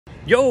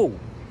Yo,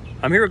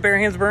 I'm here with Bare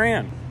Hands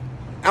Baran.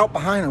 Out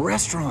behind a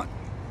restaurant,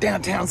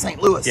 downtown St.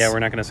 Louis. Yeah, we're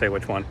not gonna say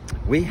which one.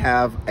 We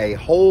have a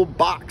whole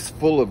box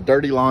full of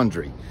dirty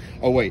laundry.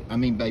 Oh wait, I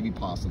mean baby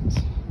possums.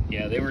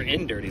 Yeah, they were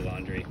in dirty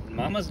laundry.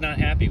 Mama's not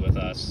happy with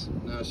us.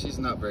 No, she's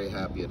not very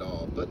happy at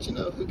all. But you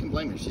know, who can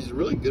blame her? She's a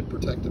really good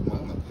protective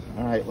mama.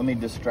 All right, let me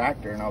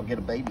distract her and I'll get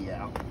a baby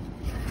out.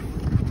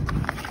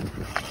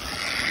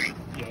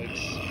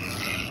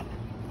 Yikes.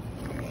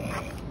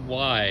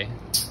 Why?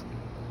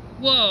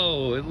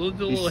 Whoa, it looked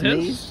a little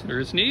hiss or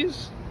a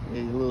sneeze?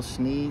 Yeah, a little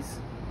sneeze.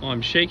 Oh,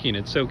 I'm shaking.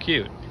 It's so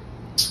cute.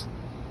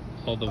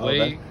 All the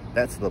way.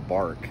 That's the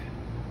bark.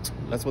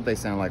 That's what they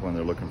sound like when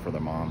they're looking for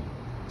their mom.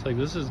 It's like,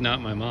 this is not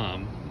my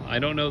mom. I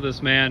don't know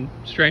this man.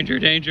 Stranger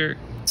danger.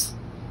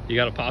 You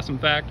got a possum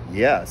fact?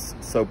 Yes.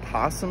 So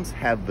possums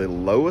have the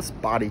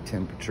lowest body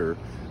temperature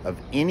of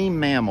any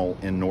mammal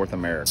in North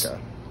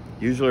America,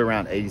 usually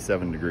around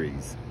 87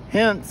 degrees.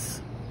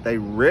 Hence, they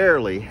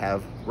rarely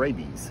have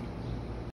rabies.